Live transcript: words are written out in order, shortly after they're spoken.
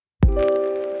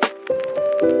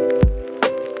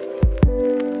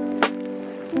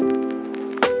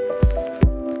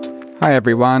Hi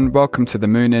everyone, welcome to The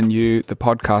Moon and You, the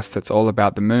podcast that's all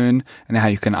about the moon and how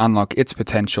you can unlock its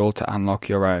potential to unlock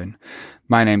your own.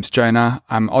 My name's Jonah,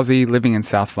 I'm Aussie living in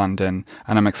South London,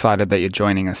 and I'm excited that you're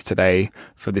joining us today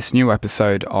for this new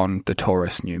episode on the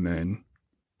Taurus New Moon.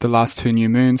 The last two new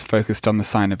moons focused on the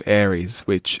sign of Aries,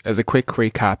 which, as a quick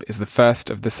recap, is the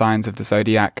first of the signs of the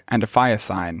zodiac and a fire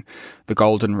sign, the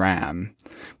Golden Ram.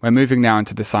 We're moving now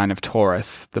into the sign of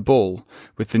Taurus, the Bull,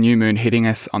 with the new moon hitting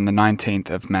us on the 19th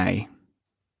of May.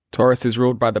 Taurus is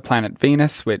ruled by the planet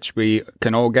Venus, which we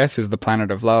can all guess is the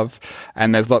planet of love,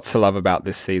 and there's lots to love about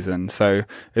this season. So,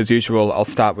 as usual, I'll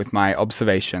start with my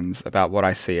observations about what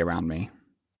I see around me.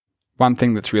 One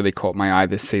thing that's really caught my eye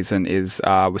this season is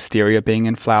wisteria being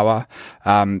in flower.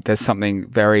 There's something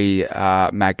very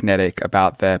magnetic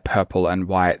about their purple and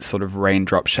white, sort of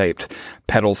raindrop-shaped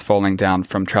petals falling down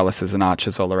from trellises and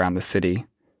arches all around the city.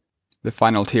 The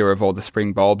final tier of all the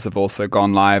spring bulbs have also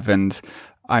gone live, and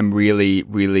I'm really,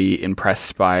 really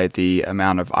impressed by the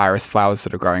amount of iris flowers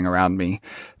that are growing around me.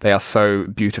 They are so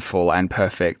beautiful and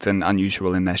perfect and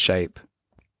unusual in their shape.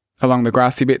 Along the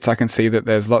grassy bits, I can see that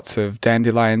there's lots of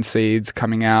dandelion seeds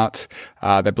coming out.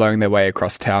 They're blowing their way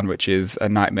across town, which is a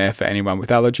nightmare for anyone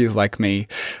with allergies like me.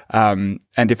 And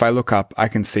if I look up, I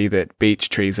can see that beech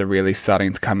trees are really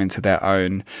starting to come into their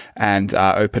own and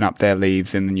open up their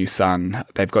leaves in the new sun.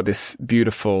 They've got this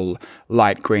beautiful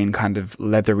light green kind of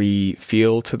leathery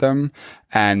feel to them.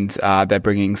 And they're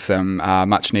bringing some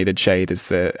much needed shade as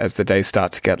the days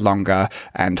start to get longer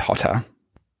and hotter.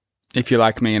 If you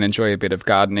like me and enjoy a bit of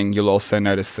gardening, you'll also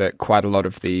notice that quite a lot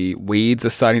of the weeds are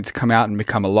starting to come out and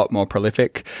become a lot more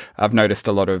prolific. I've noticed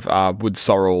a lot of wood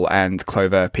sorrel and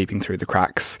clover peeping through the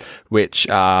cracks, which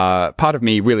part of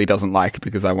me really doesn't like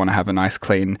because I want to have a nice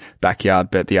clean backyard,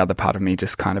 but the other part of me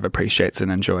just kind of appreciates and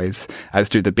enjoys, as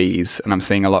do the bees, and I'm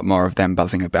seeing a lot more of them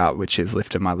buzzing about, which is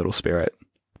lifting my little spirit.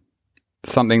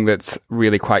 Something that's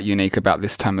really quite unique about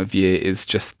this time of year is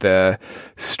just the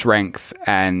strength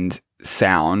and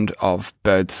sound of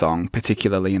birdsong,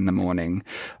 particularly in the morning.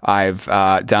 I've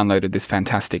downloaded this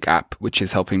fantastic app which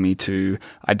is helping me to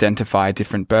identify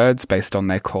different birds based on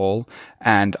their call,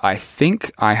 and I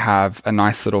think I have a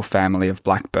nice little family of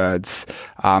blackbirds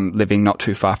living not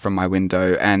too far from my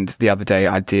window, and the other day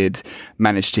I did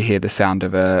manage to hear the sound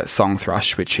of a song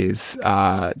thrush, which is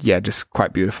just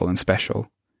quite beautiful and special.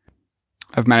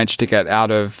 I've managed to get out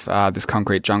of this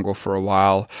concrete jungle for a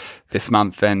while this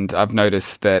month, and I've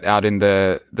noticed that out in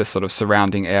the sort of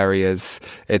surrounding areas,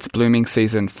 it's blooming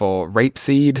season for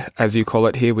rapeseed, as you call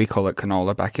it here. We call it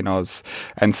canola back in Oz.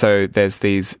 And so there's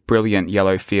these brilliant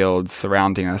yellow fields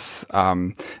surrounding us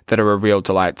that are a real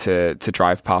delight to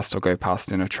drive past or go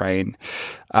past in a train.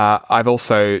 I've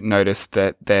also noticed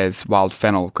that there's wild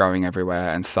fennel growing everywhere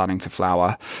and starting to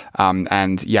flower,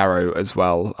 and yarrow as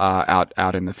well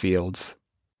out in the fields.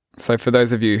 So for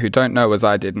those of you who don't know, as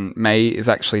I didn't, May is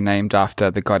actually named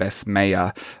after the goddess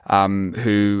Maya,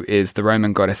 who is the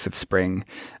Roman goddess of spring.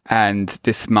 And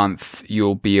this month,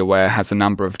 you'll be aware, has a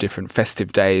number of different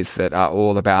festive days that are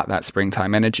all about that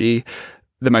springtime energy.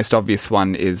 The most obvious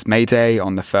one is May Day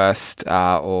on the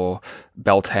 1st, or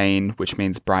Beltane, which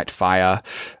means bright fire.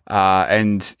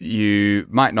 And you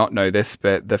might not know this,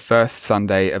 but the first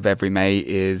Sunday of every May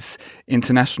is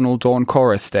International Dawn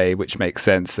Chorus Day, which makes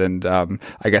sense and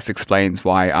I guess explains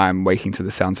why I'm waking to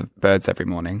the sounds of birds every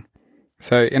morning.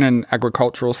 So in an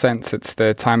agricultural sense, it's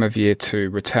the time of year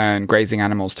to return grazing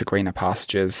animals to greener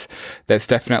pastures. There's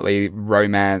definitely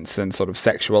romance and sort of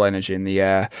sexual energy in the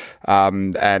air,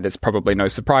 and it's probably no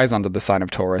surprise under the sign of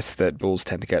Taurus that bulls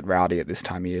tend to get rowdy at this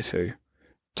time of year too.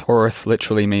 Taurus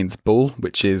literally means bull,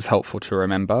 which is helpful to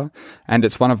remember, and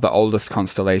it's one of the oldest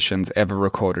constellations ever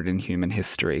recorded in human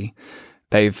history.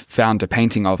 They've found a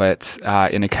painting of it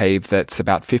in a cave that's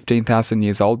about 15,000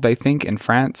 years old, they think, in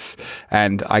France.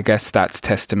 And I guess that's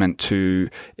testament to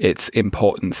its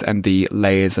importance and the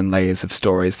layers and layers of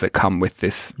stories that come with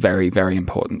this very, very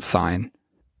important sign.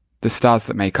 The stars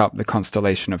that make up the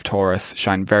constellation of Taurus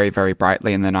shine very, very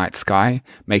brightly in the night sky,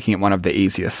 making it one of the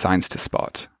easiest signs to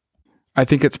spot. I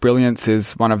think its brilliance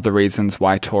is one of the reasons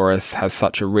why Taurus has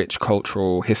such a rich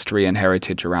cultural history and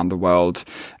heritage around the world,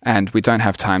 and we don't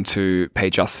have time to pay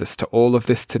justice to all of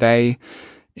this today.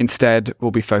 Instead,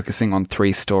 we'll be focusing on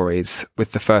 3 stories,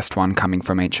 with the first one coming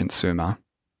from ancient Sumer.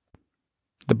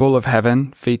 The Bull of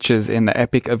Heaven features in the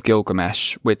Epic of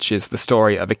Gilgamesh, which is the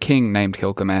story of a king named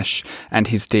Gilgamesh and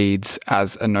his deeds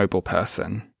as a noble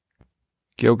person.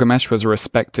 Gilgamesh was a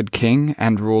respected king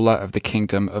and ruler of the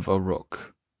kingdom of Uruk.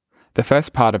 The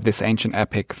first part of this ancient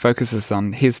epic focuses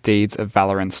on his deeds of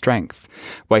valor and strength,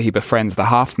 where he befriends the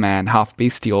half-man,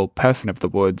 half-bestial person of the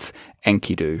woods,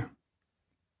 Enkidu.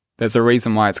 There's a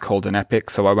reason why it's called an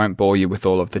epic, so I won't bore you with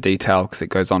all of the detail because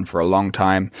it goes on for a long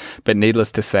time, but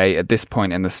needless to say, at this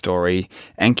point in the story,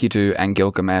 Enkidu and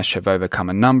Gilgamesh have overcome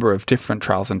a number of different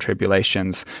trials and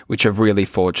tribulations which have really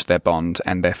forged their bond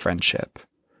and their friendship.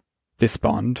 This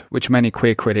bond, which many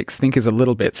queer critics think is a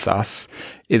little bit sus,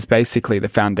 is basically the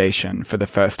foundation for the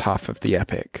first half of the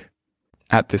epic.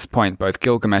 At this point, both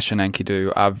Gilgamesh and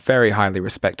Enkidu are very highly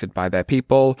respected by their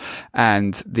people,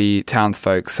 and the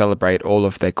townsfolk celebrate all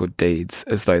of their good deeds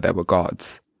as though they were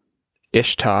gods.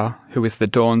 Ishtar, who is the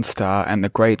dawn star and the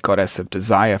great goddess of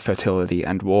desire, fertility,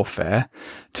 and warfare,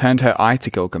 turned her eye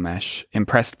to Gilgamesh,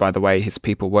 impressed by the way his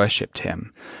people worshipped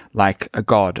him, like a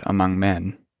god among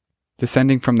men.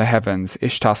 Descending from the heavens,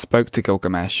 Ishtar spoke to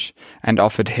Gilgamesh and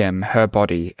offered him her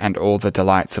body and all the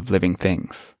delights of living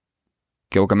things.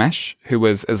 Gilgamesh, who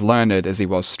was as learned as he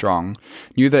was strong,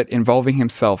 knew that involving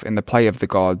himself in the play of the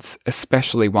gods,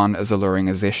 especially one as alluring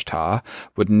as Ishtar,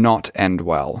 would not end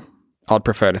well. I'd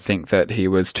prefer to think that he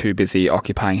was too busy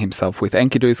occupying himself with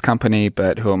Enkidu's company,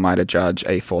 but who am I to judge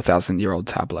a 4,000-year-old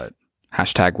tablet?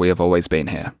 # we have always been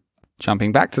here.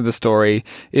 Jumping back to the story,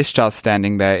 Ishtar's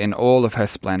standing there in all of her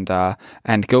splendor,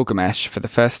 and Gilgamesh, for the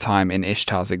first time in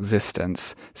Ishtar's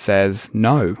existence, says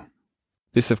no.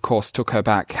 This, of course, took her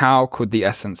back. How could the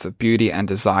essence of beauty and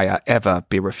desire ever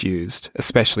be refused,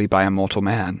 especially by a mortal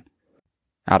man?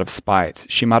 Out of spite,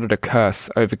 she muttered a curse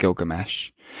over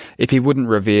Gilgamesh. If he wouldn't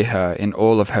revere her in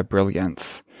all of her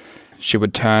brilliance, she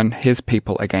would turn his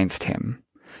people against him.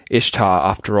 Ishtar,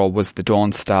 after all, was the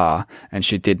dawn star, and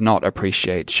she did not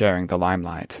appreciate sharing the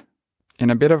limelight. In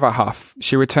a bit of a huff,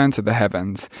 she returned to the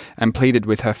heavens and pleaded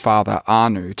with her father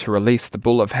Anu to release the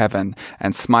bull of heaven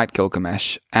and smite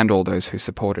Gilgamesh and all those who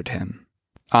supported him.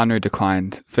 Anu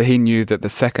declined, for he knew that the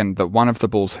second that one of the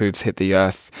bull's hooves hit the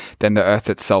earth, then the earth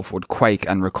itself would quake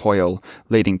and recoil,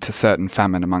 leading to certain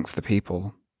famine amongst the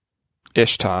people.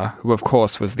 Ishtar, who of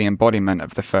course was the embodiment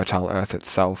of the fertile earth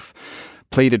itself,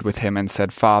 pleaded with him and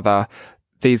said, "Father,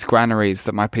 these granaries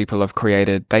that my people have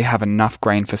created, they have enough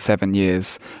grain for 7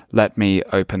 years. Let me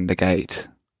open the gate."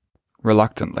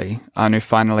 Reluctantly, Anu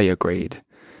finally agreed,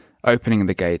 opening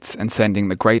the gates and sending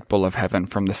the great bull of heaven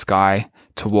from the sky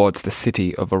towards the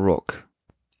city of Uruk.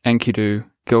 Enkidu,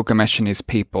 Gilgamesh and his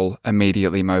people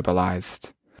immediately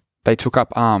mobilized. They took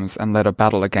up arms and led a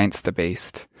battle against the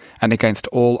beast, and against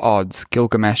all odds,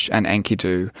 Gilgamesh and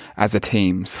Enkidu, as a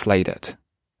team, slayed it.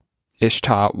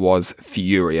 Ishtar was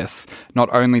furious. Not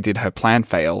only did her plan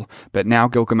fail, but now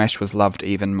Gilgamesh was loved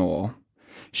even more.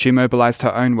 She mobilized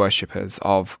her own worshippers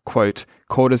of, quote,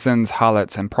 courtesans,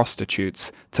 harlots, and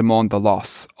prostitutes to mourn the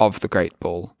loss of the great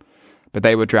bull. But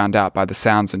they were drowned out by the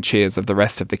sounds and cheers of the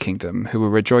rest of the kingdom, who were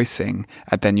rejoicing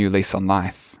at their new lease on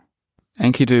life.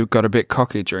 Enkidu got a bit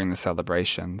cocky during the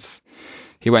celebrations.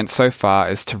 He went so far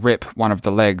as to rip one of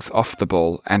the legs off the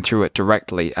bull and threw it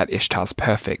directly at Ishtar's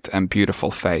perfect and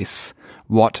beautiful face.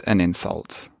 What an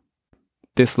insult.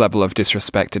 This level of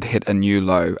disrespect had hit a new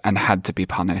low and had to be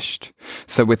punished.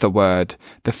 So with a word,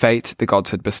 the fate the gods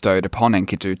had bestowed upon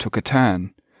Enkidu took a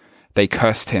turn. They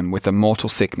cursed him with a mortal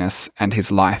sickness, and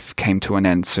his life came to an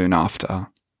end soon after.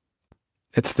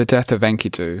 It's the death of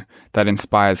Enkidu that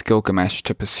inspires Gilgamesh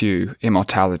to pursue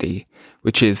immortality,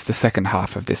 which is the second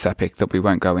half of this epic that we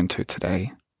won't go into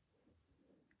today.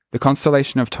 The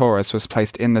constellation of Taurus was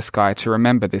placed in the sky to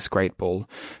remember this great bull,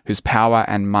 whose power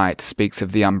and might speaks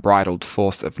of the unbridled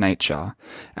force of nature,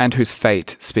 and whose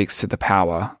fate speaks to the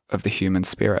power of the human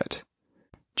spirit.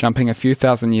 Jumping a few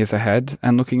thousand years ahead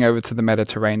and looking over to the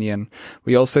Mediterranean,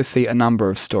 we also see a number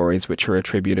of stories which are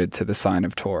attributed to the sign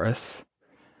of Taurus.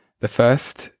 The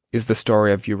first is the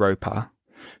story of Europa,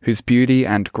 whose beauty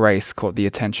and grace caught the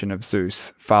attention of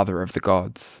Zeus, father of the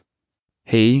gods.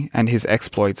 He and his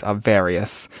exploits are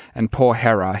various, and poor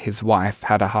Hera, his wife,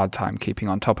 had a hard time keeping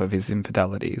on top of his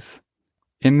infidelities.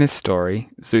 In this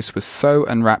story, Zeus was so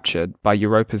enraptured by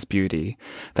Europa's beauty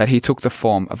that he took the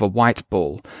form of a white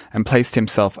bull and placed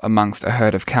himself amongst a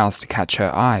herd of cows to catch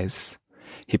her eyes.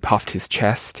 He puffed his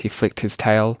chest, he flicked his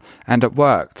tail, and it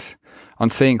worked. On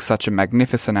seeing such a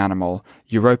magnificent animal,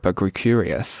 Europa grew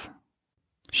curious.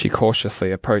 She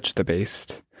cautiously approached the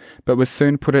beast, but was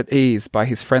soon put at ease by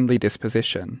his friendly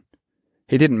disposition.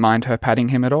 He didn't mind her patting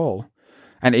him at all,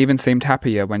 and even seemed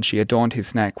happier when she adorned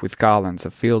his neck with garlands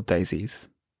of field daisies.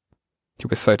 He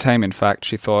was so tame, in fact,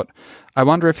 she thought, I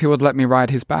wonder if he would let me ride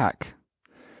his back.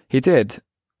 He did,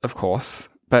 of course,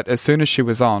 but as soon as she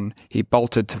was on, he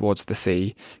bolted towards the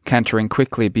sea, cantering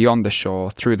quickly beyond the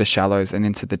shore, through the shallows and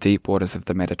into the deep waters of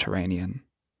the Mediterranean.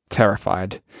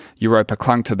 Terrified, Europa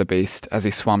clung to the beast as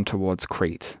he swam towards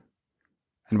Crete.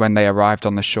 And when they arrived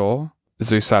on the shore,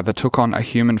 Zeus either took on a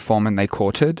human form and they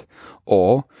courted,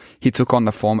 or he took on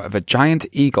the form of a giant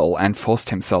eagle and forced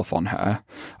himself on her.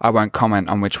 I won't comment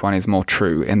on which one is more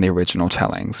true in the original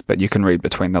tellings, but you can read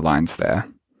between the lines there.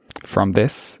 From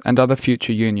this, and other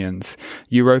future unions,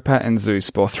 Europa and Zeus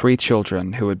bore 3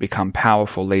 children who would become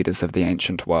powerful leaders of the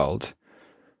ancient world.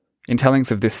 In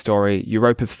tellings of this story,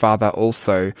 Europa's father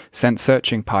also sent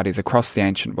searching parties across the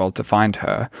ancient world to find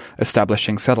her,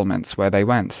 establishing settlements where they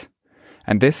went.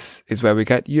 And this is where we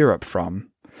get Europe from.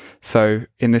 So,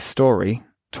 in this story,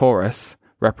 Taurus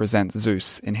represents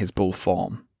Zeus in his bull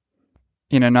form.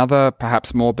 In another,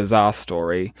 perhaps more bizarre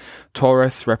story,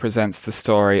 Taurus represents the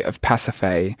story of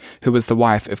Pasiphae, who was the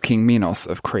wife of King Minos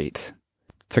of Crete.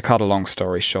 To cut a long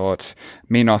story short,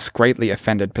 Minos greatly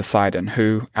offended Poseidon,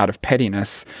 who, out of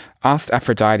pettiness, asked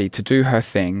Aphrodite to do her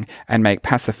thing and make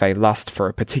Pasiphae lust for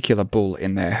a particular bull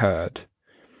in their herd.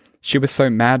 She was so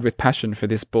mad with passion for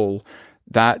this bull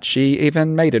that she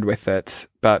even mated with it,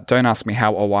 but don't ask me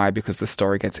how or why because the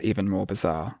story gets even more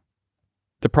bizarre.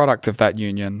 The product of that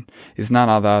union is none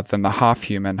other than the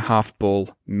half-human,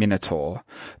 half-bull Minotaur,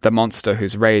 the monster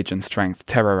whose rage and strength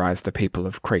terrorized the people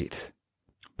of Crete.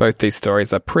 Both these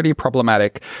stories are pretty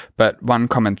problematic, but one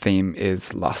common theme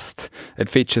is lust. It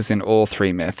features in all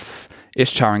 3 myths: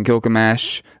 Ishtar and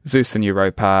Gilgamesh, Zeus and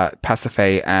Europa,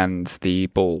 Pasiphae and the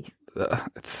bull.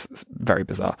 It's very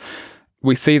bizarre.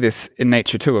 We see this in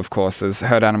nature too, of course, as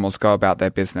herd animals go about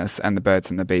their business and the birds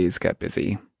and the bees get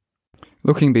busy.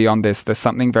 Looking beyond this, there's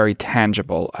something very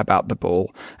tangible about the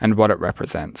bull and what it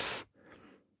represents.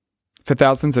 For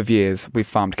thousands of years, we've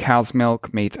farmed cow's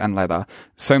milk, meat, and leather,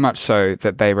 so much so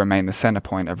that they remain the center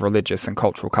point of religious and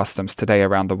cultural customs today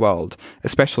around the world,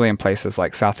 especially in places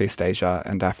like Southeast Asia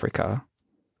and Africa.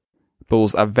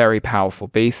 Bulls are very powerful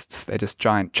beasts. They're just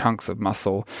giant chunks of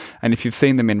muscle. And if you've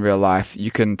seen them in real life,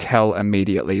 you can tell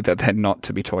immediately that they're not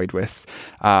to be toyed with.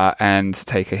 And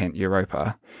take a hint,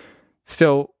 Europa.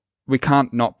 Still, we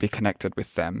can't not be connected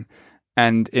with them.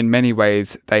 And in many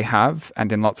ways, they have,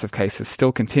 and in lots of cases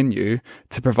still continue,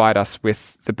 to provide us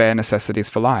with the bare necessities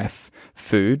for life,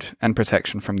 food and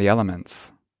protection from the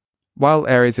elements. While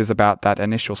Aries is about that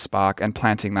initial spark and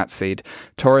planting that seed,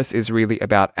 Taurus is really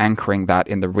about anchoring that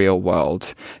in the real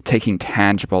world, taking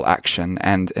tangible action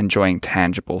and enjoying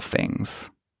tangible things.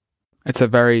 It's a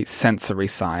very sensory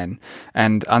sign,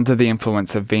 and under the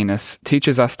influence of Venus,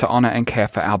 teaches us to honor and care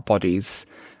for our bodies,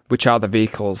 which are the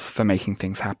vehicles for making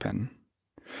things happen.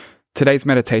 Today's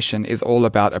meditation is all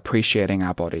about appreciating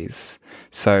our bodies,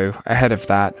 so ahead of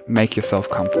that, make yourself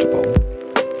comfortable.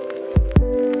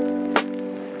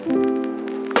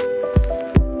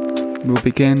 We'll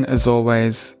begin, as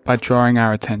always, by drawing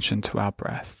our attention to our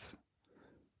breath,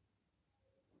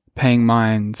 paying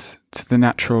mind to the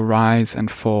natural rise and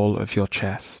fall of your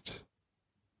chest,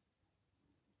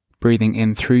 breathing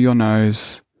in through your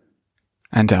nose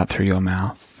and out through your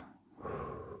mouth.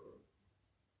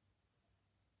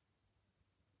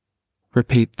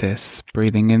 Repeat this,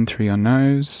 breathing in through your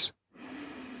nose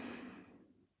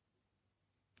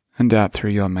and out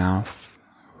through your mouth.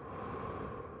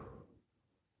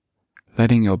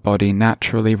 Letting your body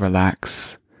naturally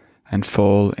relax and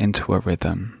fall into a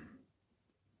rhythm.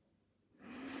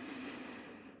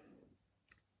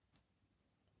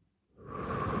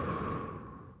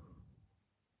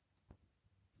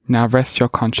 Now rest your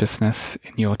consciousness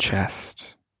in your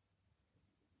chest,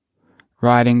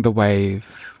 riding the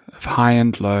wave of high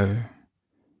and low,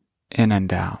 in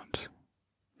and out.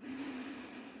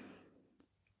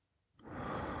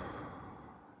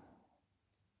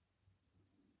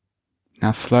 Now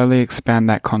slowly expand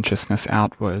that consciousness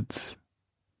outwards,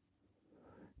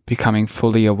 becoming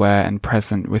fully aware and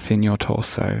present within your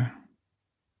torso.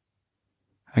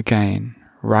 Again,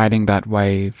 riding that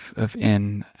wave of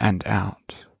in and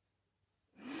out.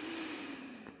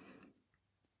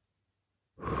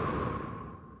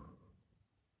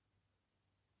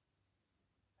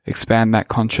 Expand that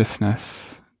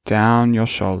consciousness down your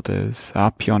shoulders,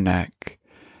 up your neck,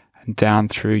 and down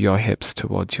through your hips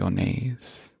towards your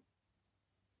knees.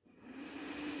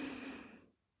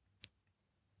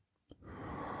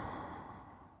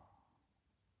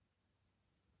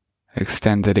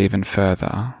 Extend it even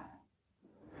further,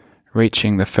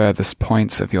 reaching the furthest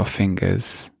points of your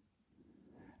fingers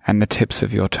and the tips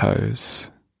of your toes.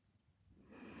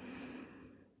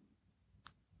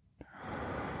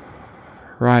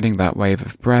 Riding that wave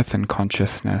of breath and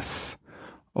consciousness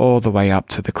all the way up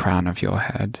to the crown of your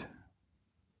head.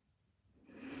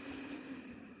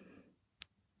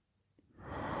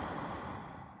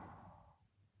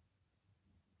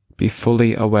 Be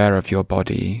fully aware of your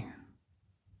body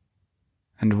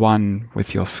and one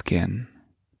with your skin.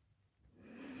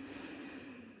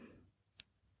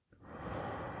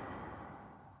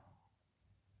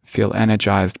 Feel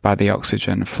energized by the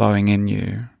oxygen flowing in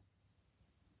you.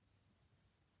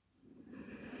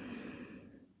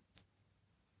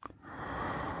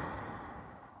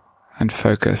 And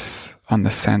focus on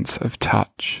the sense of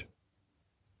touch.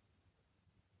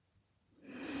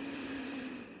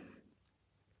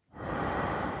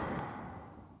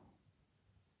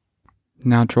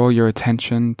 Now draw your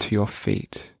attention to your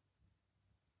feet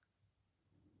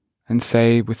and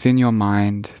say within your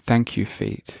mind, "Thank you,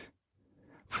 feet,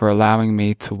 for allowing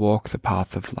me to walk the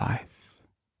path of life."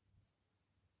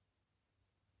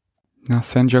 Now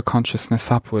send your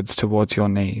consciousness upwards towards your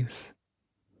knees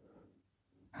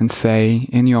and say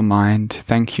in your mind,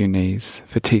 "Thank you, knees,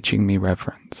 for teaching me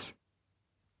reverence."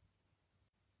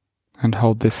 And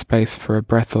hold this space for a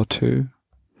breath or two.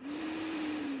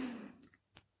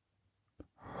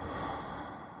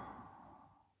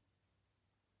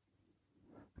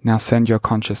 Now send your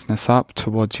consciousness up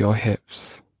towards your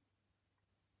hips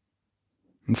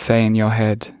and say in your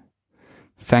head,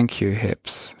 "Thank you,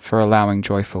 hips, for allowing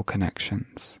joyful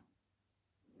connections."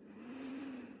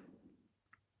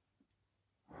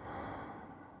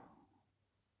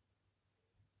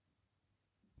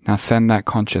 Now send that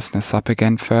consciousness up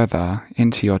again further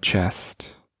into your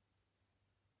chest.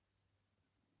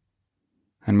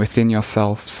 And within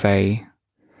yourself say,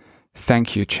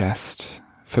 "Thank you, chest,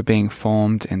 for being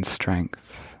formed in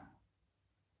strength."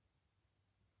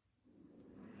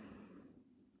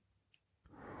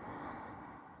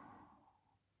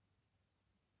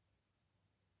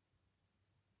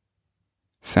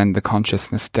 Send the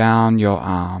consciousness down your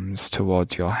arms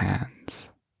towards your hands.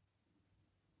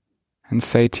 And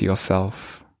say to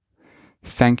yourself,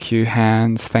 "Thank you,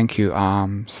 hands, thank you,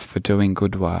 arms, for doing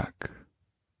good work."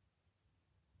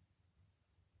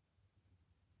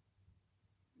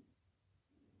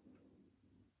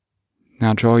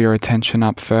 Now draw your attention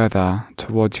up further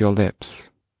towards your lips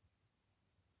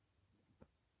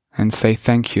and say,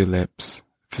 "Thank you, lips,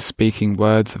 for speaking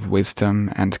words of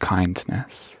wisdom and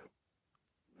kindness."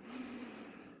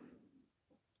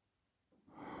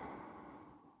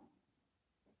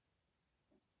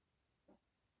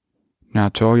 Now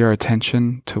draw your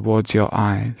attention towards your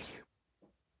eyes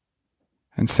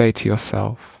and say to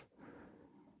yourself,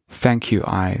 "Thank you,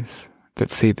 eyes, that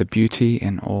see the beauty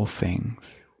in all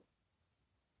things."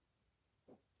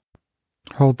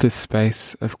 Hold this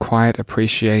space of quiet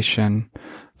appreciation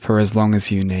for as long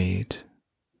as you need.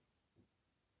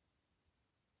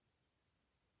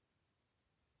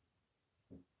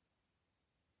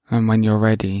 And when you're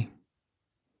ready,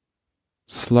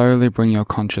 slowly bring your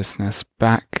consciousness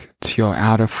back to your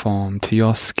outer form, to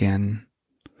your skin,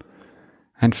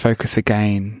 and focus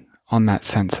again on that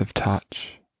sense of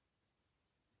touch.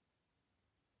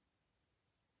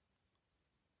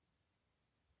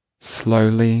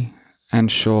 Slowly and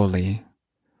surely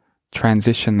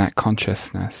transition that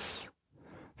consciousness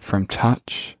from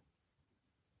touch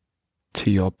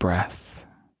to your breath,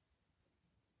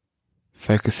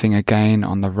 focusing again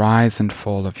on the rise and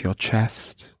fall of your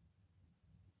chest,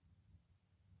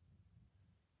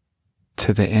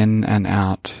 to the in and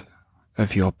out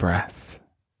of your breath.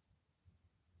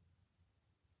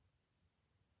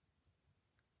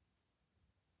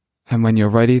 And when you're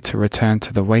ready to return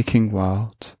to the waking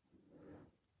world,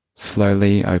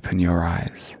 slowly open your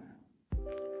eyes.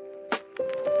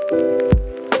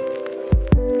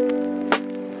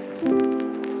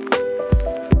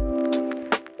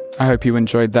 I hope you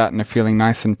enjoyed that and are feeling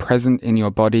nice and present in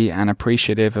your body and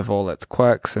appreciative of all its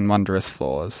quirks and wondrous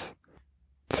flaws.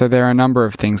 So there are a number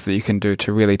of things that you can do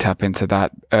to really tap into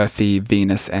that earthy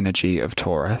Venus energy of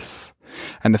Taurus.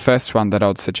 And the first one that I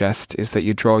would suggest is that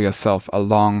you draw yourself a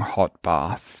long hot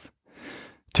bath.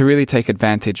 To really take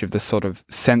advantage of the sort of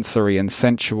sensory and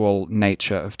sensual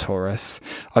nature of Taurus,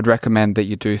 I'd recommend that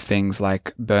you do things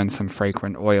like burn some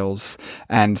fragrant oils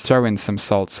and throw in some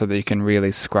salt so that you can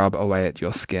really scrub away at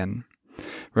your skin.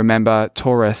 Remember,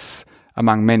 Taurus,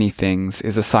 among many things,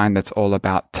 is a sign that's all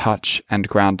about touch and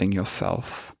grounding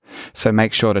yourself. So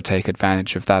make sure to take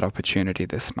advantage of that opportunity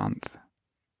this month.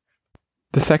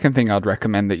 The second thing I'd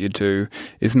recommend that you do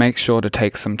is make sure to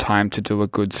take some time to do a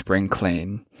good spring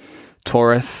clean.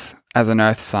 Taurus, as an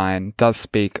earth sign, does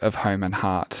speak of home and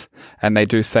heart, and they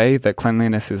do say that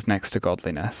cleanliness is next to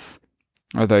godliness.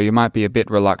 Although you might be a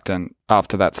bit reluctant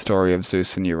after that story of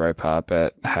Zeus and Europa,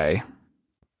 but hey.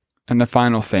 And the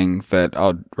final thing that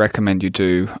I'd recommend you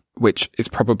do, which is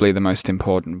probably the most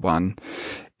important one,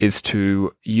 is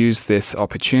to use this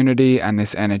opportunity and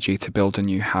this energy to build a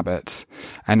new habit.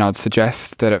 And I'd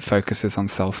suggest that it focuses on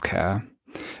self-care.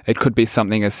 It could be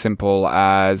something as simple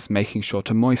as making sure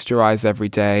to moisturize every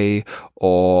day,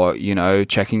 or,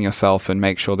 checking yourself and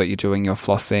make sure that you're doing your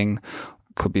flossing.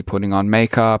 Could be putting on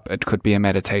makeup. It could be a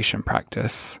meditation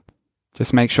practice.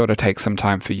 Just make sure to take some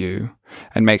time for you,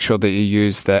 and make sure that you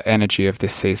use the energy of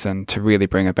this season to really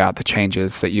bring about the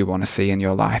changes that you want to see in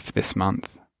your life this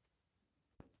month.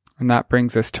 And that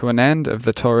brings us to an end of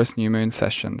the Taurus New Moon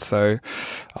session. So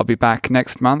I'll be back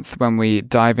next month when we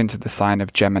dive into the sign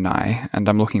of Gemini, and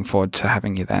I'm looking forward to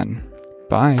having you then.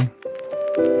 Bye.